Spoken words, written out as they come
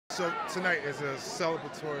So tonight is a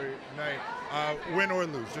celebratory night, win or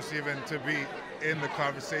lose, just even to be in the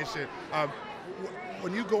conversation.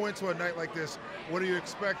 When you go into a night like this, what do you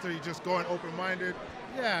expect? Are you just going open-minded?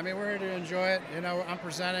 Yeah, I mean, we're here to enjoy it. You know, I'm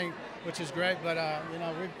presenting, which is great, but you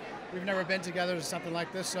know, we've never been together to something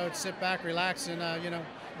like this, so sit back, relax, and you know,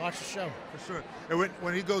 watch the show. For sure. And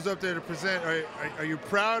when he goes up there to present, are you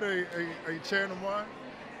proud? Are you cheering him on?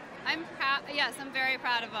 I'm proud. Yes, I'm very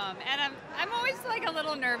proud of him, and I'm always like a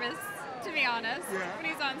little nervous, to be honest, when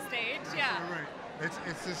he's on stage. Yeah. Right.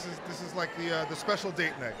 This is like the special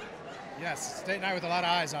date night. Yes, it's date night with a lot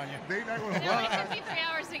of eyes on you. Date night with a lot of eyes. It took me 3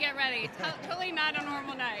 hours to get ready. Totally not a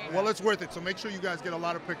normal night. Well, it's worth it. So make sure you guys get a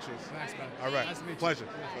lot of pictures. Thanks, man. All right. Nice to meet you. Pleasure.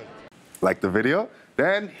 Like the video?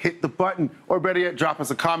 Then hit the button, or better yet, drop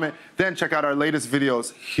us a comment. Then check out our latest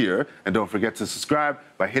videos here. And don't forget to subscribe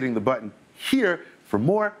by hitting the button here for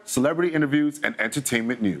more celebrity interviews and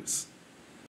entertainment news.